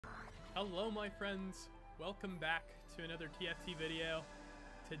Hello my friends, welcome back to another TFT video.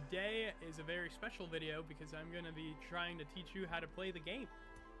 Today is a very special video because I'm going to be trying to teach you how to play the game.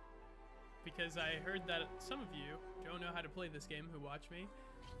 Because I heard that some of you don't know how to play this game who watch me,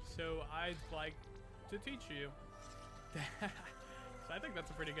 so I'd like to teach you. So I think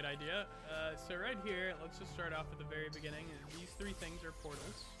that's a pretty good idea. So right here, let's just start off at the very beginning. These three things are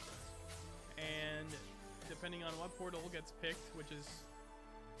portals, and depending on what portal gets picked, which is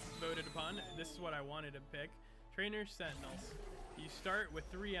voted upon, this is what I wanted to pick. Trainers, Sentinels. You start with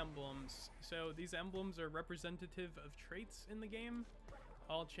 3 emblems. So these emblems are representative of traits in the game.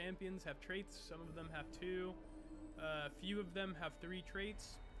 All champions have traits. Some of them have 2. Few of them have 3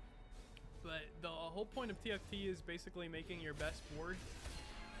 traits. But the whole point of TFT is basically making your best board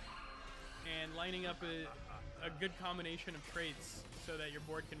and lining up a good combination of traits so that your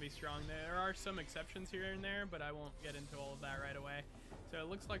board can be strong. There are some exceptions here and there, but I won't get into all of that right away. So it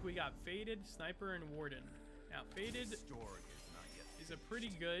looks like we got Faded, Sniper, and Warden. Now, Faded is a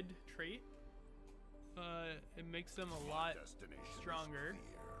pretty good trait. It makes them a lot stronger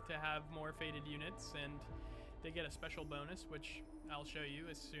to have more Faded units, and they get a special bonus, which I'll show you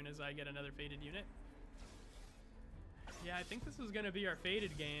as soon as I get another Faded unit. Yeah, I think this is going to be our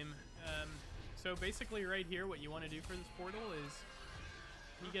Faded game. So basically right here, what you want to do for this portal is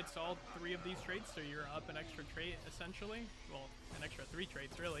he gets all 3 of these traits, so you're up an extra trait essentially. Well, an extra 3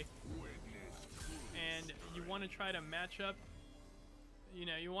 traits really. And you want to try to match up, you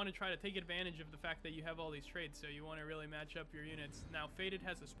know, you want to try to take advantage of the fact that you have all these traits, so you want to really match up your units. Now, Faded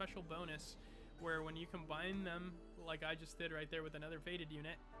has a special bonus where when you combine them, like I just did right there with another Faded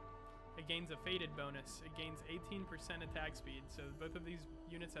unit, it gains a Faded bonus. It gains 18% attack speed. So both of these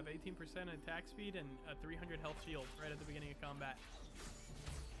units have 18% attack speed and a 300 health shield right at the beginning of combat.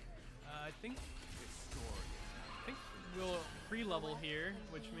 I think we'll pre-level here,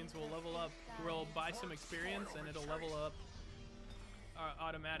 which means we'll level up. We'll buy some experience, and it'll level up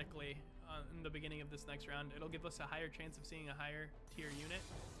automatically in the beginning of this next round. It'll give us a higher chance of seeing a higher tier unit.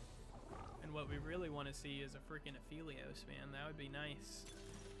 And what we really want to see is a freaking Aphelios, man. That would be nice.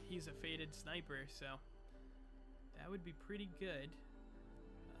 He's a Faded Sniper, so that would be pretty good.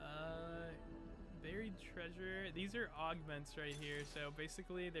 Buried Treasure. These are augments right here, so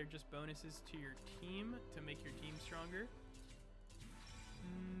basically they're just bonuses to your team to make your team stronger.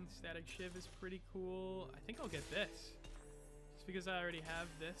 Static Shiv is pretty cool. I think I'll get this, just because I already have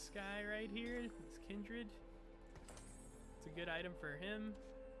this guy right here. It's Kindred. It's a good item for him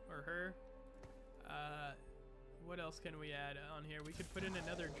or her. What else can we add on here? We could put in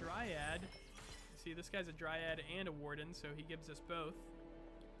another Dryad. See, this guy's a Dryad and a Warden, so he gives us both.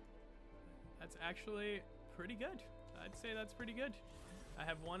 That's actually pretty good. I'd say that's pretty good. I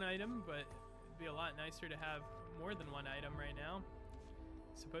have 1 item, but it'd be a lot nicer to have more than 1 item right now.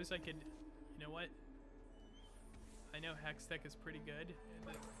 Suppose I could, you know what? I know Hextech is pretty good.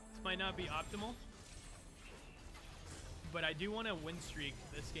 This might not be optimal, but I do want to win streak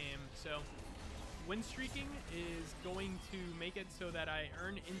this game. So win streaking is going to make it so that I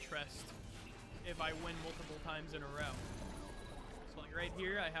earn interest if I win multiple times in a row. So like right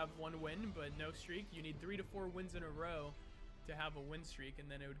here, I have 1 win, but no streak. You need 3 to 4 wins in a row to have a win streak,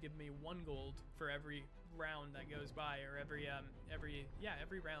 and then it would give me 1 gold for every round that goes by, or every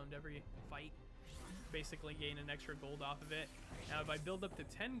round, every fight. Basically gain an extra gold off of it. Now if I build up to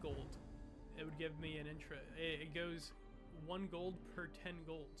 10 gold, it would give me an it goes 1 gold per 10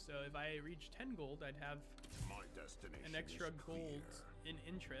 gold. So if I reach 10 gold, I'd have an extra gold in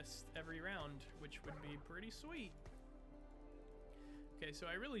interest every round, which would be pretty sweet. Okay, so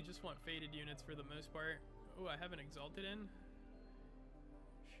I really just want Faded units for the most part. Oh, I have an Exalted in.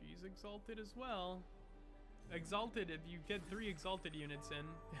 She's Exalted as well. Exalted, if you get 3 Exalted units in,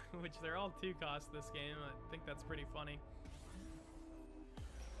 which they're all 2 cost this game, I think that's pretty funny.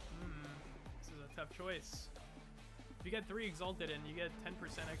 This is a tough choice. If you get 3 Exalted in, you get 10%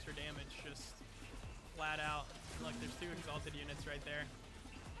 extra damage, just flat out. Look, there's 2 Exalted units right there.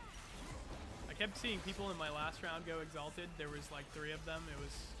 I kept seeing people in my last round go Exalted. There was like 3 of them. It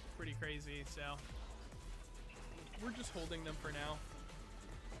was pretty crazy, so we're just holding them for now.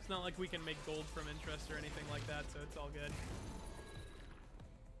 It's not like we can make gold from interest or anything like that, so it's all good.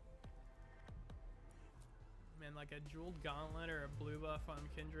 Man, like a Jeweled Gauntlet or a blue buff on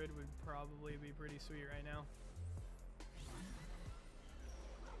Kindred would probably be pretty sweet right now.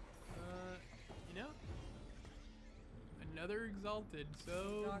 You know, another Exalted.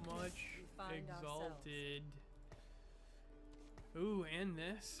 So much Exalted. Ooh, and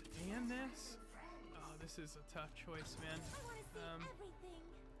this. And this. Oh, this is a tough choice, man.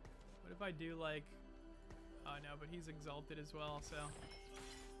 What if I do like... Oh, no, but he's Exalted as well, so...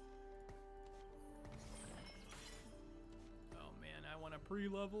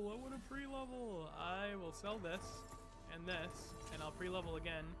 pre-level. I want a pre-level. I will sell this and this, and I'll pre-level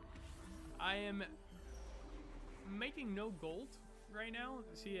again. I am making no gold right now.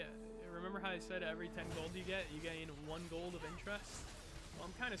 See, remember how I said every 10 gold you gain 1 gold of interest? Well,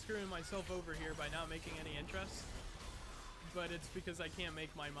 I'm kind of screwing myself over here by not making any interest. But it's because I can't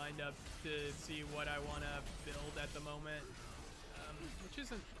make my mind up to see what I want to build at the moment. Which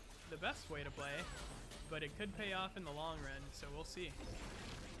isn't the best way to play, but it could pay off in the long run, so we'll see.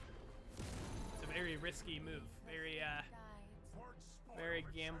 It's a very risky move. Very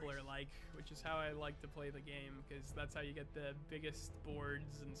gambler-like, which is how I like to play the game, because that's how you get the biggest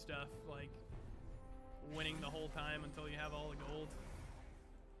boards and stuff, like winning the whole time until you have all the gold.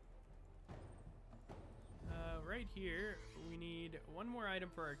 Right here, we need one more item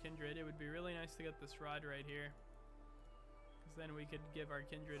for our Kindred. It would be really nice to get this rod right here, because then we could give our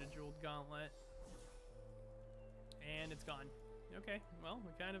Kindred a jeweled gauntlet. And it's gone. Okay, well,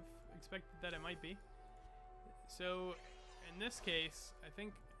 we kind of expected that it might be. So, in this case, I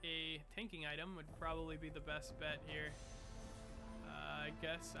think a tanking item would probably be the best bet here. I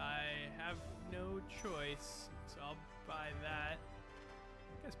guess I have no choice, so I'll buy that.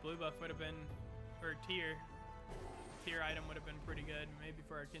 I guess blue buff would have been, or tier item would have been pretty good, maybe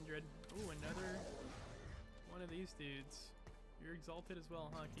for our Kindred. Ooh, another one of these dudes. You're exalted as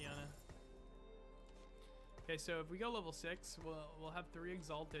well, huh, Kiana? Okay, so if we go level 6, we'll have 3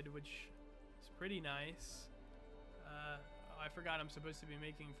 exalted, which is pretty nice. I forgot I'm supposed to be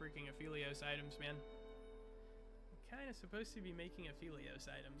making freaking Aphelios items, man. I'm kind of supposed to be making Aphelios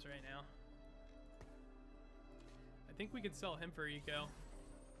items right now. I think we could sell him for eco,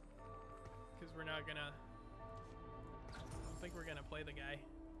 because we're not gonna... I don't think we're gonna play the guy.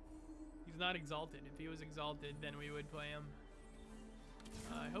 He's not exalted. If he was exalted, then we would play him.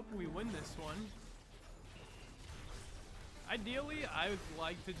 I hope we win this one. Ideally, I would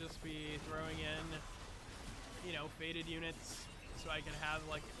like to just be throwing in, you know, faded units, so I can have,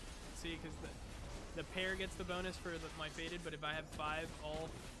 like, see, because the pair gets the bonus for my faded, but if I have 5 all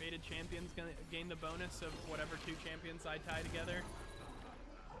faded champions, gonna gain the bonus of whatever 2 champions I tie together.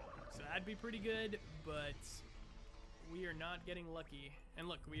 So that'd be pretty good, but we are not getting lucky. And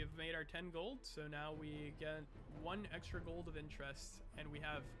look, we have made our 10 gold, so now we get 1 extra gold of interest, and we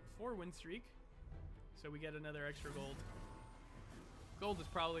have 4 win streak, so we get another extra gold. Gold is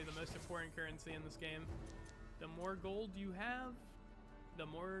probably the most important currency in this game. The more gold you have, the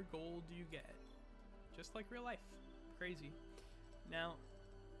more gold you get. Just like real life. Crazy. Now,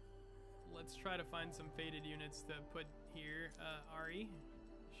 let's try to find some faded units to put here. Ari,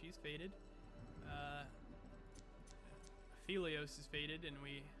 she's faded. Aphelios is faded, and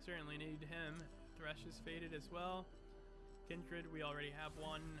we certainly need him. Thresh is faded as well. Kindred, we already have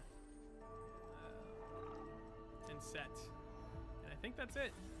one. And Set. And I think that's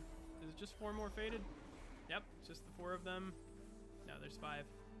it. Is it just 4 more faded? Yep, just the 4 of them. No, there's 5.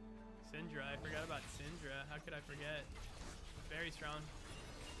 Syndra, I forgot about Syndra. How could I forget? Very strong.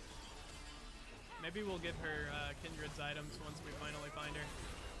 Maybe we'll give her Kindred's items once we finally find her.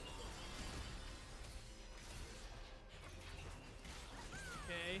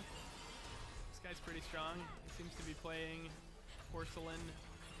 Okay. This guy's pretty strong. He seems to be playing Porcelain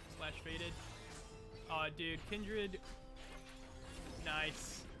 / Faded. Aw, dude, Kindred.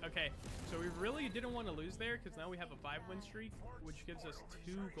 Nice. Okay, so we really didn't want to lose there, because now we have a 5 win streak, which gives us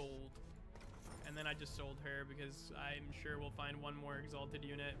 2 gold. And then I just sold her, because I'm sure we'll find 1 more exalted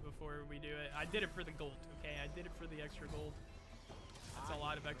unit before we do it. I did it for the gold, okay? I did it for the extra gold. That's a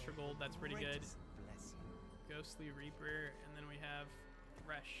lot of extra gold. That's pretty good. Ghostly Reaper, and then we have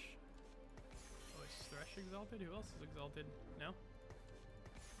Thresh. Oh, is Thresh exalted? Who else is exalted? No?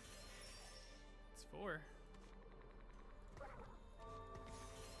 It's 4.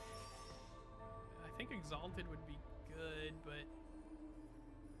 I think exalted would be good, but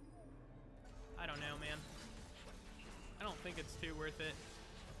I don't know, man. I don't think it's too worth it.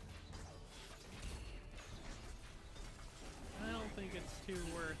 I don't think it's too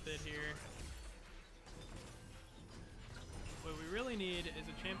worth it here. What we really need is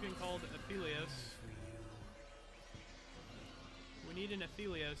a champion called Aphelios. We need an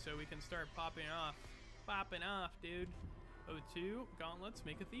Aphelios so we can start popping off. Popping off, dude. O2 gauntlets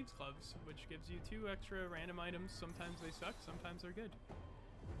make a thieves gloves, which gives you 2 extra random items. Sometimes they suck, sometimes they're good.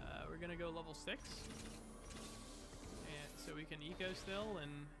 We're gonna go level 6, and so we can eco still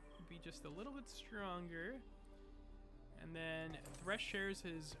and be just a little bit stronger. And then Thresh shares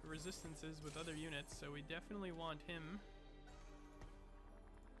his resistances with other units, so we definitely want him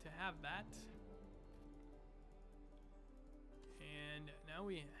to have that. And now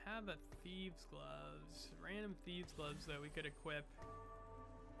we have a Thieves Gloves, random Thieves Gloves that we could equip.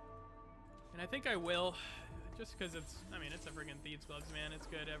 And I think I will, just because it's, I mean, it's a friggin' Thieves' Gloves, man. It's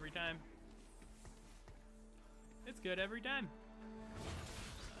good every time. It's good every time.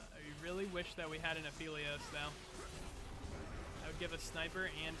 I really wish that we had an Aphelios, though. That would give us Sniper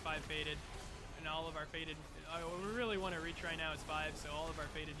and 5 Faded. And all of our Faded, what we really want to reach right now is 5, so all of our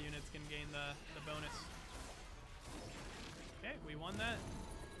Faded units can gain the bonus. Okay, we won that.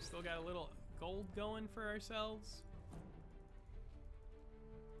 Still got a little gold going for ourselves.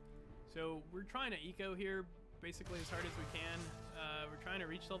 So we're trying to eco here basically as hard as we can. We're trying to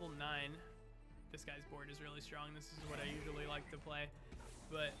reach level 9. This guy's board is really strong. This is what I usually like to play.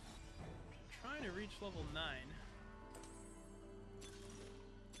 But trying to reach level 9.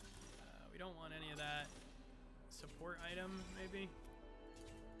 We don't want any of that support item, maybe.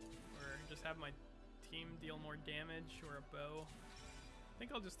 Or just have my team deal more damage, or a bow. I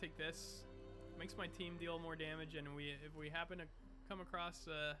think I'll just take this. Makes my team deal more damage, and if we happen to come across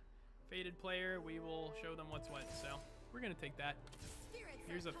a Faded player, we will show them what's what. So we're gonna take that.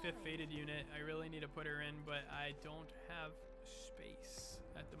 Here's a 5th Faded unit. I really need to put her in, but I don't have space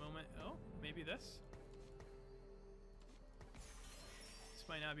at the moment. Oh, maybe this. This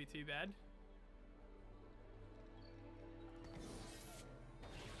might not be too bad.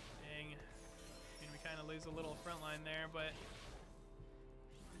 Dang. I mean, we kind of lose a little front line there, but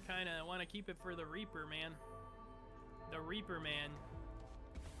kind of want to keep it for the Reaper, man. The Reaper, man.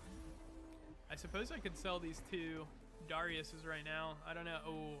 I suppose I could sell these 2 Dariuses right now. I don't know.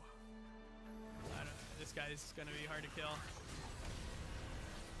 Oh, this guy's gonna be hard to kill.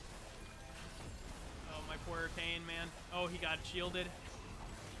 Oh, my poor Kane, man. Oh, he got shielded.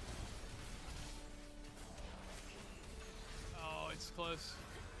 Oh, it's close.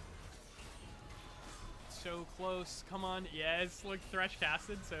 So close. Come on. Yes, look, Thresh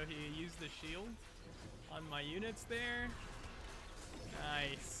casted, so he used the shield on my units there.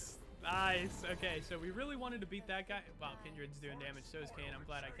 Nice. Nice. Okay, so we really wanted to beat that guy. Wow, Kindred's doing damage. So is Kane. I'm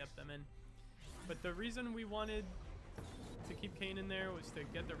glad I kept them in. But the reason we wanted to keep Kane in there was to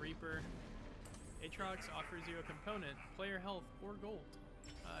get the Reaper. Aatrox offers you a component, player health, or gold.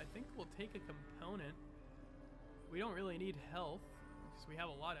 I think we'll take a component. We don't really need health, because we have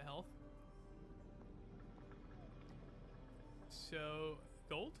a lot of health. So,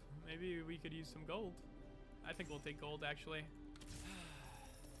 gold? Maybe we could use some gold. I think we'll take gold, actually.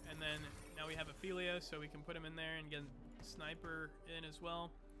 And then now we have Aphelios, so we can put him in there and get Sniper in as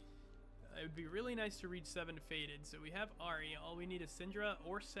well. It would be really nice to reach 7 Faded. So we have Ahri. All we need is Syndra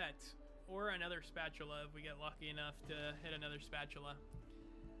or Set or another Spatula if we get lucky enough to hit another Spatula.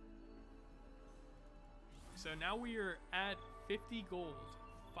 So now we are at 50 gold.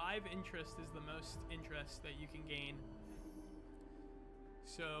 5 interest is the most interest that you can gain.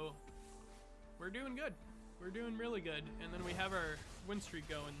 So we're doing good. We're doing really good. And then we have our win streak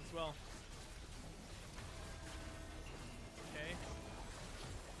going as well. Okay.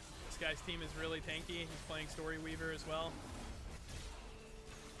 This guy's team is really tanky. He's playing Story Weaver as well.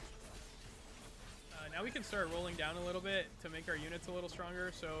 Now we can start rolling down a little bit to make our units a little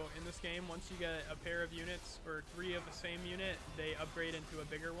stronger. So in this game, once you get a pair of units or 3 of the same unit, they upgrade into a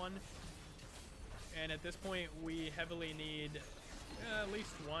bigger one. And at this point, we heavily need at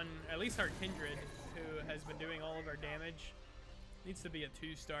least one, at least our Kindred, who has been doing all of our damage, needs to be a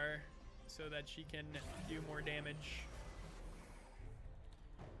 2-star so that she can do more damage.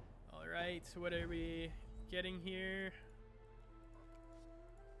 Alright, so what are we getting here?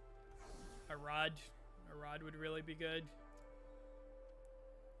 A rod. A rod would really be good.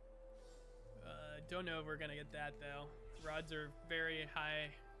 Don't know if we're gonna get that though. Rods are very high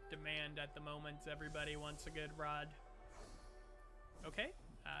demand at the moment. Everybody wants a good rod. Okay,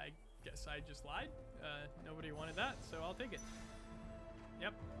 I guess I just lied. Nobody wanted that, so I'll take it.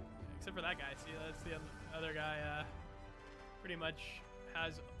 Yep, except for that guy. See, that's the other guy. Pretty much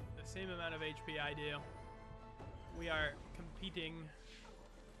has the same amount of HP I do. We are competing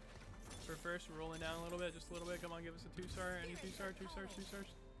for first. We're rolling down a little bit, just a little bit. Come on, give us a 2-star. Any 2-star? 2 stars? 2 stars?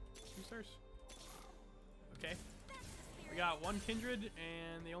 2 stars? Okay. We got 1 Kindred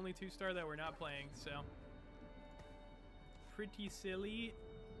and the only 2-star that we're not playing, so pretty silly,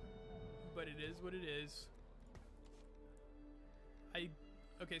 but it is what it is.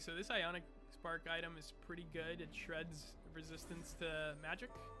 Okay, so this Ionic Spark item is pretty good. It shreds resistance to magic,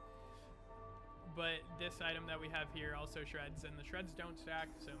 but this item that we have here also shreds, and the shreds don't stack,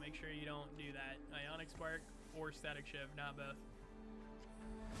 so make sure you don't do that. Ionic Spark or Static Shiv, not both.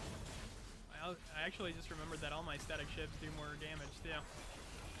 I actually just remembered that all my Static Shivs do more damage too.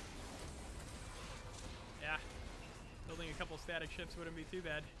 Yeah, building a couple Static Shivs wouldn't be too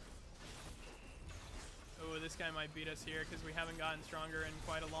bad. Oh, this guy might beat us here because we haven't gotten stronger in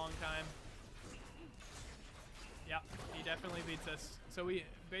quite a long time. Yeah, he definitely beats us. So we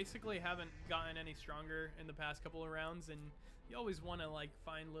basically haven't gotten any stronger in the past couple of rounds, and you always want to like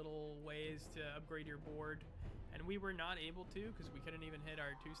find little ways to upgrade your board. And we were not able to because we couldn't even hit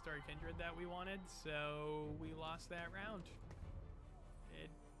our 2-star Kindred that we wanted, so we lost that round. It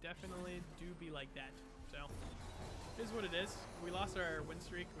definitely do be like that. So, it is what it is. We lost our win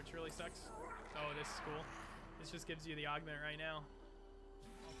streak, which really sucks. Oh, this is cool. This just gives you the augment right now.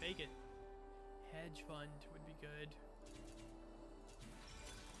 I'll take it. Hedge fund would be good.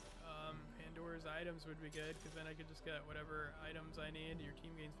 Pandora's items would be good, because then I could just get whatever items I need. Your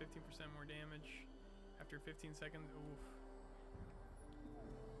team gains 15% more damage after 15 seconds. Oof.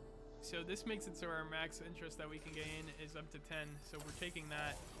 So this makes it so our max interest that we can gain is up to 10. So we're taking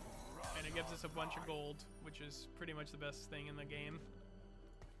that, and it gives us a bunch of gold, which is pretty much the best thing in the game.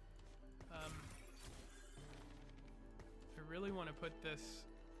 I really want to put this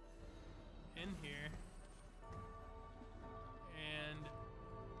in here.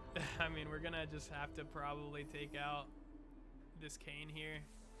 And I mean, we're gonna just have to probably take out this Kayn here.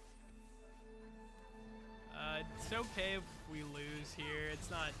 It's okay if we lose here. It's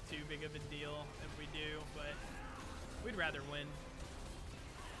not too big of a deal if we do, but we'd rather win.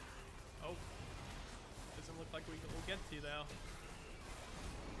 Oh, doesn't look like we'll get to though.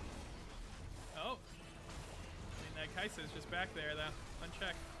 Oh, I mean, that Kai'Sa is just back there though,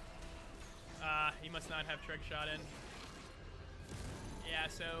 unchecked. He must not have trick shot in. Yeah,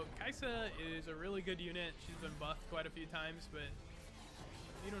 so Kai'Sa is a really good unit. She's been buffed quite a few times, but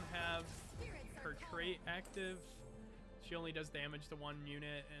we don't have her trait active. She only does damage to one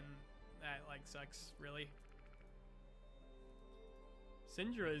unit, and that like sucks really.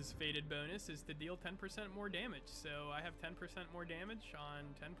 Syndra's fated bonus is to deal 10% more damage, so I have 10% more damage on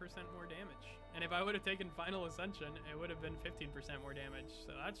 10% more damage. And if I would have taken Final Ascension, it would have been 15% more damage,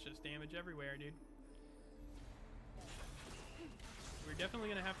 so that's just damage everywhere, dude. We're definitely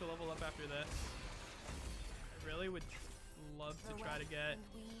gonna have to level up after this. I really would love to try to get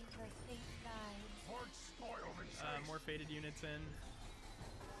more fated units in.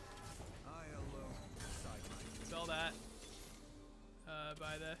 Sell that.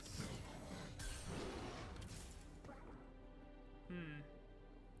 Buy this.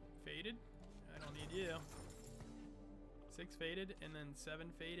 Faded? I don't need you. 6 faded and then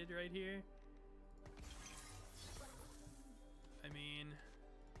 7 faded right here. I mean,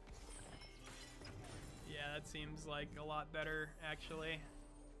 yeah, that seems like a lot better actually.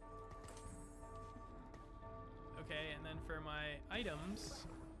 Okay, and then for my items,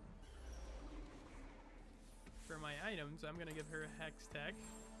 I'm gonna give her Hex Tech,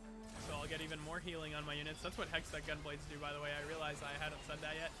 so I'll get even more healing on my units. That's what Hex Tech Gunblades do, by the way. I realized I hadn't said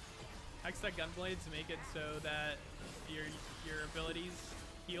that yet. Hex Tech Gunblades make it so that your abilities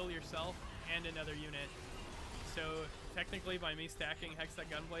heal yourself and another unit. So technically, by me stacking Hex Tech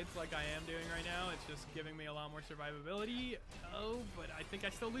Gunblades like I am doing right now, it's just giving me a lot more survivability. Oh, but I think I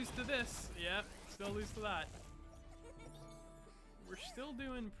still lose to this. Yep, still lose to that. We're still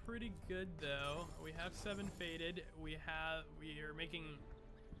doing pretty good though. We have 7 faded. We are making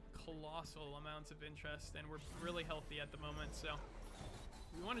colossal amounts of interest, and we're really healthy at the moment. So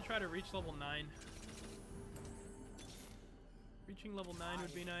we want to try to reach level 9. Reaching level 9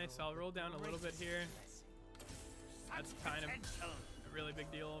 would be nice. I'll roll down a little bit here. That's kind of a really big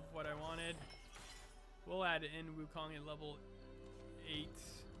deal of what I wanted. We'll add in Wukong at level 8.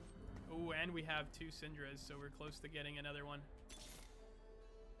 Oh, and we have 2 Syndras, so we're close to getting another one.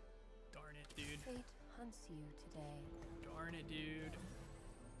 Darn it, dude. Fate hunts you today. Darn it, dude.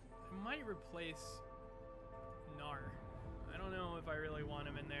 I might replace Gnar. I don't know if I really want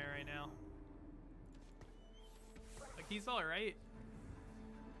him in there right now. Like, he's alright.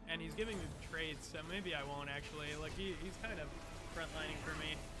 And he's giving me trades, so maybe I won't actually. Like, he's kind of frontlining for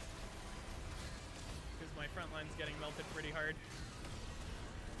me. Because my front line's getting melted pretty hard.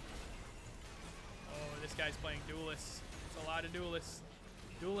 Oh, this guy's playing Duelists. It's a lot of Duelists.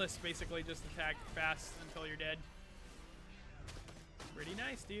 Duelists basically just attack fast until you're dead. Pretty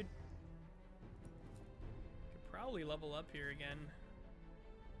nice, dude. Could probably level up here again.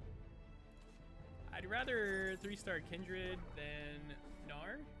 I'd rather 3-star Kindred than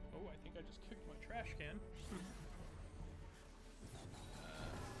Gnar. Oh, I think I just kicked my trash can.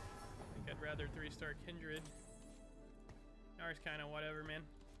 I think I'd rather 3-star Kindred. Gnar's kind of whatever, man.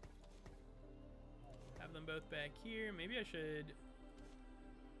 Have them both back here. Maybe I should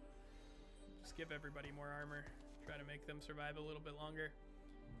just give everybody more armor. Try to make them survive a little bit longer.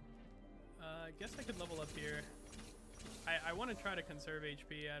 I guess I could level up here. I want to try to conserve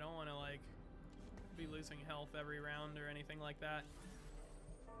HP. I don't want to, like, be losing health every round or anything like that.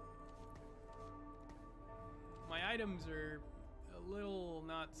 my items are a little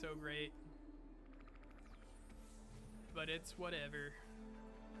not so great. But it's whatever.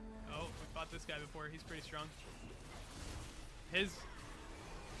 Oh, we fought this guy before. He's pretty strong. His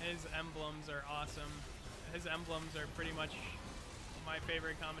emblems are awesome. His emblems are pretty much my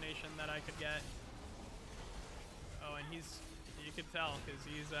favorite combination that I could get. Oh, and you could tell because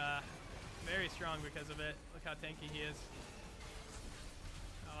he's very strong because of it. Look how tanky he is.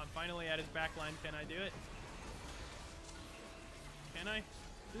 Oh, I'm finally at his back line. Can I do it? Can I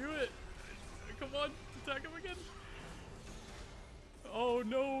do it? Come on, attack him again. Oh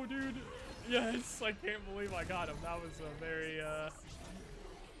no, dude. Yes, I can't believe I got him. That was a very,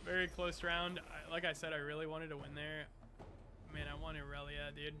 very close round. Like I said, I really wanted to win there. Man, I want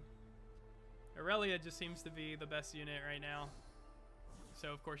Aurelia, dude. Aurelia just seems to be the best unit right now.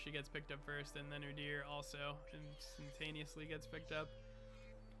 So, of course, she gets picked up first, and then Udyr also instantaneously gets picked up.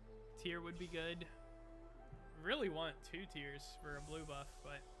 Tyr would be good. Really want 2 tiers for a blue buff,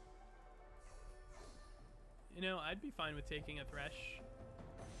 but... You know, I'd be fine with taking a Thresh.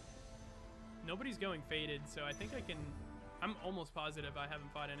 Nobody's going Fated, so I think I can... I'm almost positive I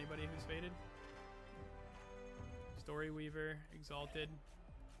haven't fought anybody who's Fated. Story Weaver, Exalted,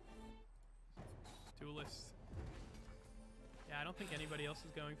 Duelist. Yeah, I don't think anybody else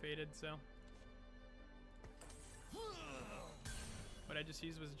is going Fated, so... What I just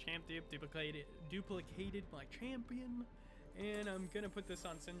used was a champ duplicated my champion. And I'm gonna put this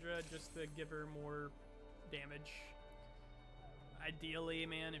on Syndra just to give her more damage. Ideally,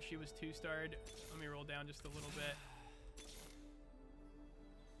 man, if she was 2-starred, let me roll down just a little bit.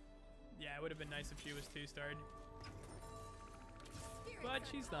 Yeah, it would have been nice if she was 2-starred. But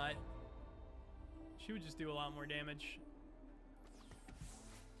she's not. She would just do a lot more damage.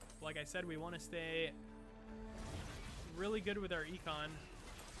 Like I said, we want to stay really good with our econ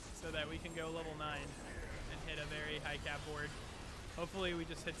so that we can go level 9 and hit a very high cap board. Hopefully we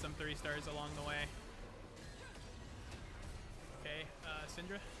just hit some 3-stars along the way. Okay,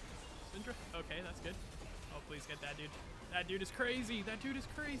 Syndra? Syndra? Okay, that's good. Oh, please get that dude. That dude is crazy! That dude is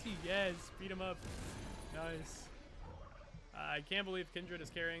crazy! Yes, beat him up. Nice. I can't believe Kindred is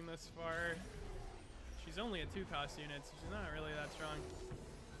carrying this far. She's only a 2-cost unit, so she's not really that strong.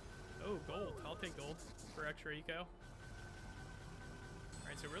 Oh, gold. I'll take gold for extra eco.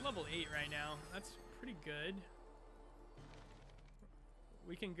 Alright, so we're level 8 right now. That's pretty good.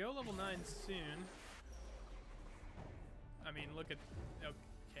 We can go level 9 soon. I mean, look at...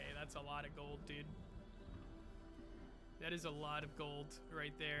 Okay, that's a lot of gold, dude. That is a lot of gold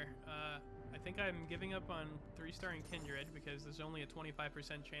right there. I think I'm giving up on 3-starring Kindred because there's only a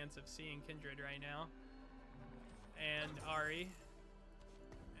 25% chance of seeing Kindred right now. And Ahri.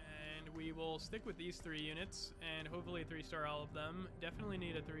 And we will stick with these 3 units and hopefully 3-star all of them. Definitely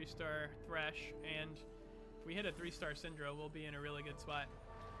need a 3-star Thresh, and if we hit a 3-star Syndra, we'll be in a really good spot.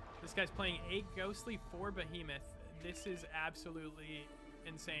 This guy's playing 8 Ghostly, 4 Behemoth. This is absolutely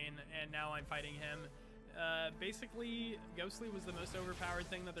insane, and now I'm fighting him. Basically, Ghostly was the most overpowered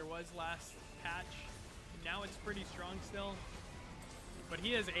thing that there was last patch. Now it's pretty strong still, but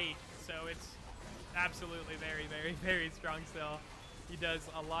he has 8, so it's absolutely very, very, very strong still. He does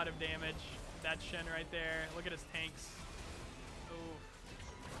a lot of damage. That's Shen right there. Look at his tanks. Oh.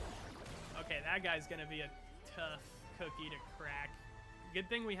 Okay, that guy's gonna be a tough cookie to crack. Good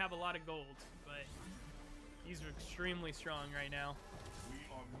thing we have a lot of gold, but he's extremely strong right now. We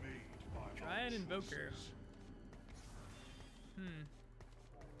are made by Dryad Invoker.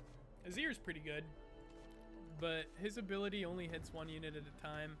 Azir's pretty good, but his ability only hits 1 unit at a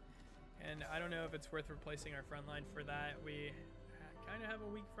time, and I don't know if it's worth replacing our frontline for that. We kind of have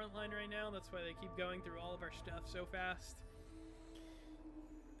a weak frontline right now. That's why they keep going through all of our stuff so fast.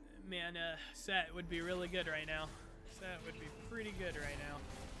 Man, Set would be really good right now. Set would be pretty good right now.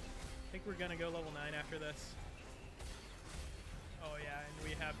 I think we're gonna go level 9 after this. Oh yeah, and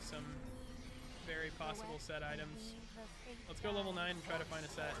we have some very possible set items. Let's go level 9 and try to find a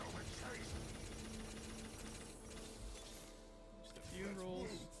set. Just a few rolls.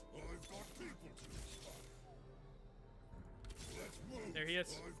 There he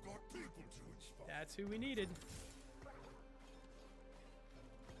is. That's who we needed.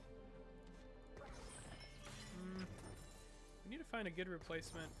 We need to find a good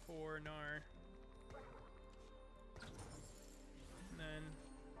replacement for Gnar. And then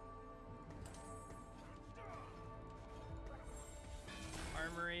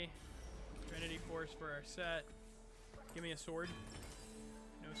Armory, Trinity Force for our set. Give me a sword.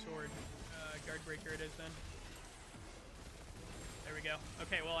 No sword. Guardbreaker it is then. There we go.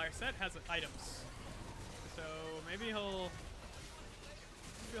 Okay, well our set has items, so maybe he'll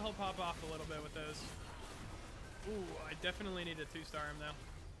pop off a little bit with those. Ooh, I definitely need to 2-star him though.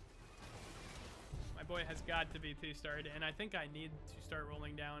 My boy has got to be 2-starred, and I think I need to start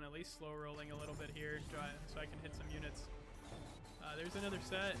rolling down, at least slow rolling a little bit here, so I can hit some units. There's another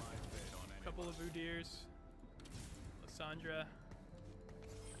set. A couple of Udyrs. Lysandra.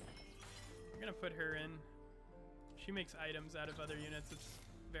 I'm gonna put her in. She makes items out of other units. It's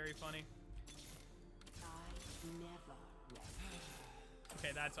very funny.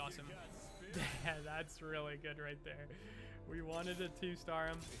 Okay, that's awesome. Yeah, that's really good right there. We wanted to 2-star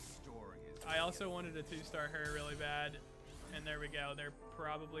him. I also wanted to 2-star her really bad. And there we go. They're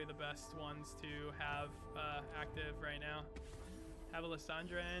probably the best ones to have active right now. Have a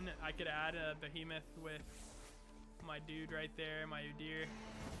Lysandra in. I could add a Behemoth with my dude right there, my Udyr.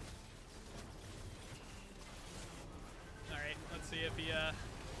 Alright, let's see if he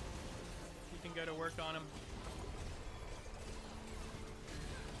can go to work on him.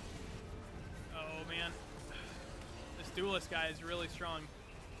 Oh man. This duelist guy is really strong.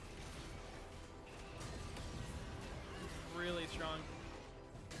 He's really strong.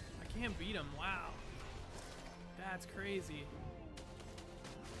 I can't beat him. Wow. That's crazy.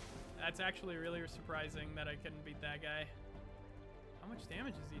 That's actually really surprising that I couldn't beat that guy. How much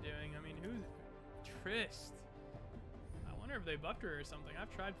damage is he doing? I mean, who's Trist? I wonder if they buffed her or something. I've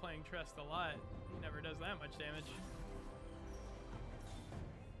tried playing Trist a lot. He never does that much damage.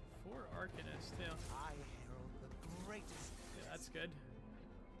 4 Arcanists too. I herald the greatest. Yeah, that's good.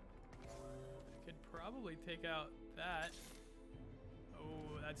 Could probably take out that.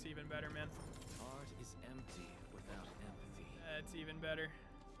 Oh, that's even better, man. Heart is empty without empathy. That's even better.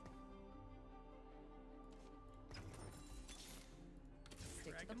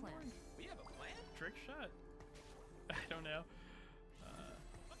 Stick to the plan. Dragonborn? We have a plan? Trick shot? I don't know.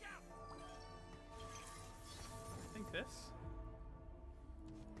 Look out! I think this.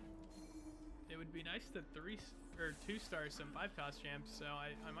 It would be nice to 2-star some 5-cost champs, so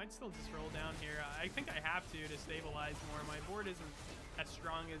I might still just roll down here. I think I have to stabilize more. My board isn't as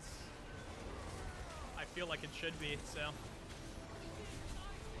strong as I feel like it should be, so.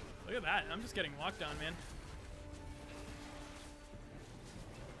 Look at that, I'm just getting walked on, man.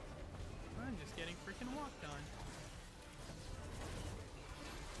 I'm just getting freaking walked on.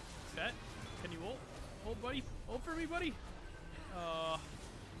 Set, can you ult? Ult, buddy. Ult for me, buddy. Oh.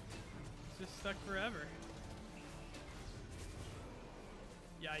 It's just stuck forever.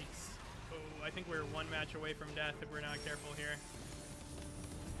 Yikes. Oh, I think we're 1 match away from death if we're not careful here.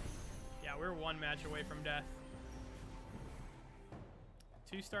 Yeah, we're 1 match away from death.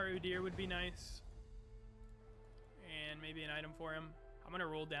 2-star Udyr would be nice. And maybe an item for him. I'm gonna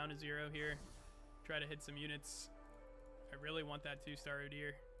roll down to 0 here. Try to hit some units. I really want that 2-star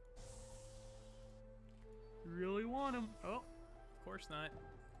Udyr. Really want him. Oh, of course not.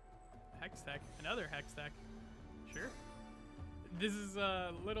 Hextech. Another Hextech. Sure. This is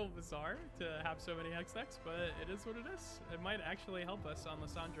a little bizarre to have so many Hextechs, but it is what it is. It might actually help us on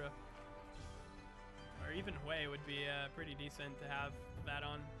Lysandra. Or even Hwei would be pretty decent to have that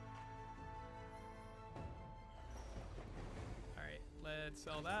on. Alright, let's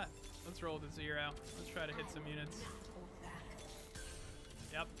sell that. Let's roll to 0. Let's try to hit some units.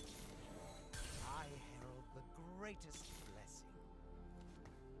 Yep. I herald the greatest blessing.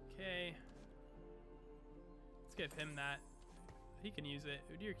 Okay. Let's give him that. He can use it.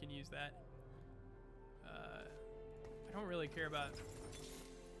 Udyr can use that. I don't really care about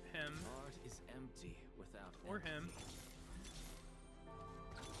him. Heart is empty without Or empathy. him.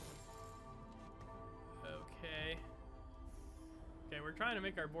 Okay. Okay, we're trying to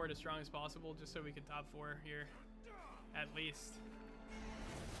make our board as strong as possible just so we can top 4 here. At least.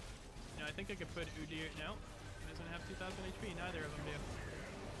 You know, I think I could put Udyr. No. He doesn't have 2,000 HP. Neither of them do.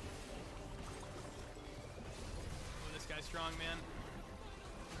 Oh, this guy's strong, man.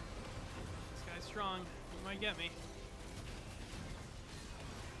 This guy's strong. He might get me.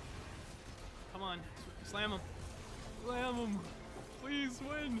 Come on. Slam him. Slam him. Please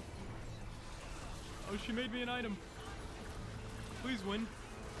win. Oh, she made me an item. Please win.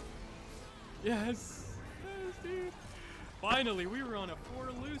 Yes. Yes, dude. Finally, we were on a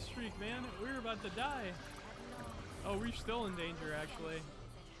 4-to-lose streak, man. We were about to die. Oh, we're still in danger, actually.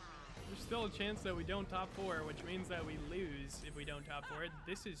 There's still a chance that we don't top 4, which means that we lose if we don't top 4.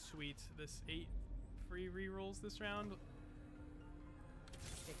 This is sweet. This 8 free rerolls this round.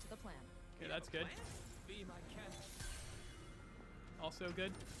 Stick to the plan. Okay, that's good. Be my cannon. Also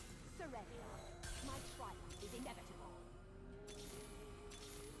good. Surrender. My triumph is inevitable.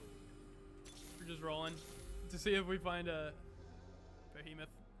 We're just rolling to see if we find a behemoth.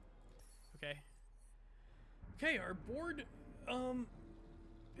 Okay. Okay, our board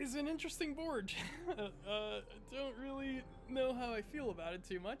is an interesting board. Don't really know how I feel about it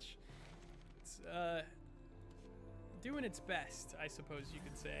too much. It's doing its best, I suppose you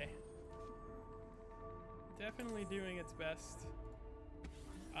could say. Definitely doing its best.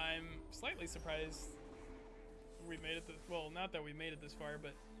 I'm slightly surprised we made it this, well, not that we made it this far,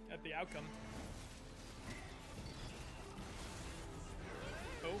 but at the outcome.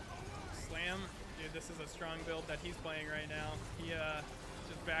 Oh, slam. Dude, this is a strong build that he's playing right now. He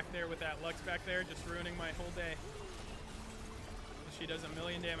just back there with that Lux back there, just ruining my whole day. She does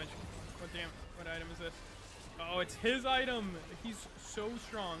 1,000,000 damage. What item is this? Oh, it's his item. He's so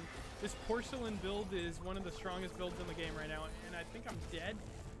strong. This porcelain build is one of the strongest builds in the game right now, and I think I'm dead.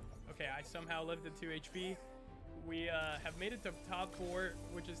 Okay, I somehow lived at 2 HP. We have made it to top 4,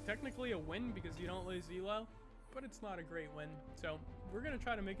 which is technically a win because you don't lose elo, but it's not a great win. So we're gonna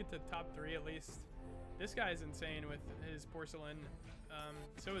try to make it to top 3 at least. This guy's insane with his porcelain.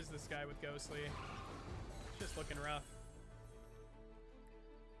 So is this guy with Ghostly. It's just looking rough.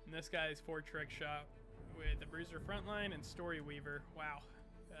 And this guy's 4 trick shot with the Bruiser Frontline and Story Weaver. Wow.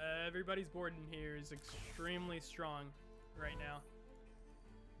 Everybody's board in here is extremely strong right now.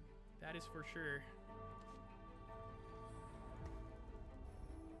 That is for sure.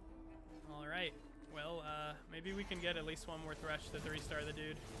 Alright. Well, maybe we can get at least one more Thresh to 3-star the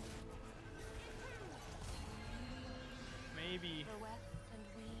dude. Maybe. The West and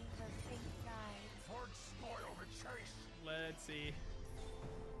we have pink guides. Hard spoil the chase. Let's see.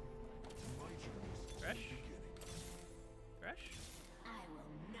 Thresh? Thresh? I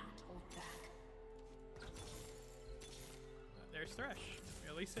will not hold back. There's Thresh. We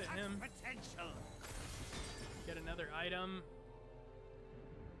at least hit him. Potential. Get another item.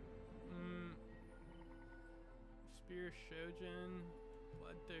 Spear Shojin.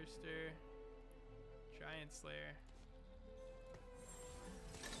 Bloodthirster. Giant Slayer.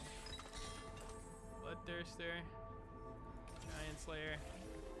 Bloodthirster. Giant Slayer.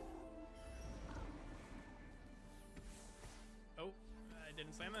 Oh, I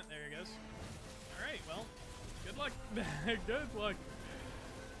didn't slam it. There it goes. Alright, well, good luck. Good luck.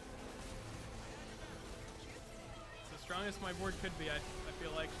 It's the strongest my board could be, I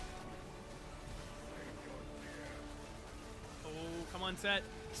feel like. Oh, come on, set.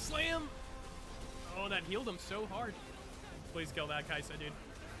 Slam! Oh, that healed him so hard. Please kill that Kaisa, dude.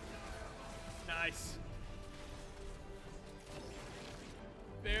 Nice.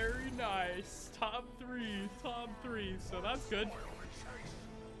 Very nice. Top 3. Top 3. So that's good.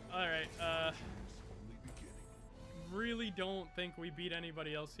 Alright, really don't think we beat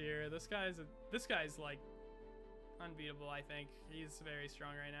anybody else here. This guy's like unbeatable, I think. He's very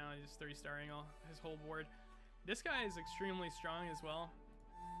strong right now. He's 3-starring his whole board. This guy is extremely strong as well.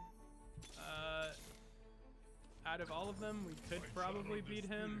 Out of all of them, we could probably beat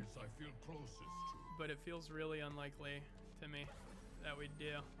him, I feel closest to. but it feels really unlikely to me that we'd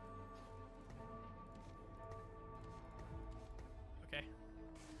do. Okay.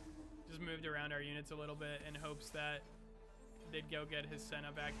 Just moved around our units a little bit in hopes that they'd go get his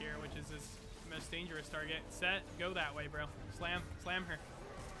Senna back here, which is his most dangerous target. Set, go that way, bro. Slam, slam her.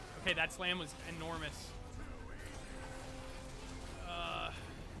 Okay, that slam was enormous.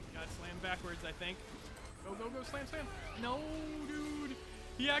 Got slammed backwards, I think. Go, go, go, slam, slam. No, dude.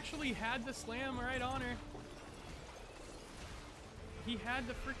 He actually had the slam right on her. He had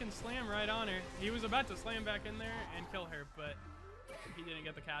the freaking slam right on her. He was about to slam back in there and kill her, but he didn't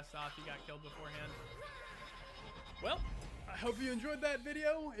get the cast off. He got killed beforehand. Well, I hope you enjoyed that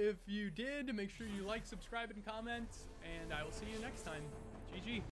video. If you did, make sure you like, subscribe, and comment, and I will see you next time. GG.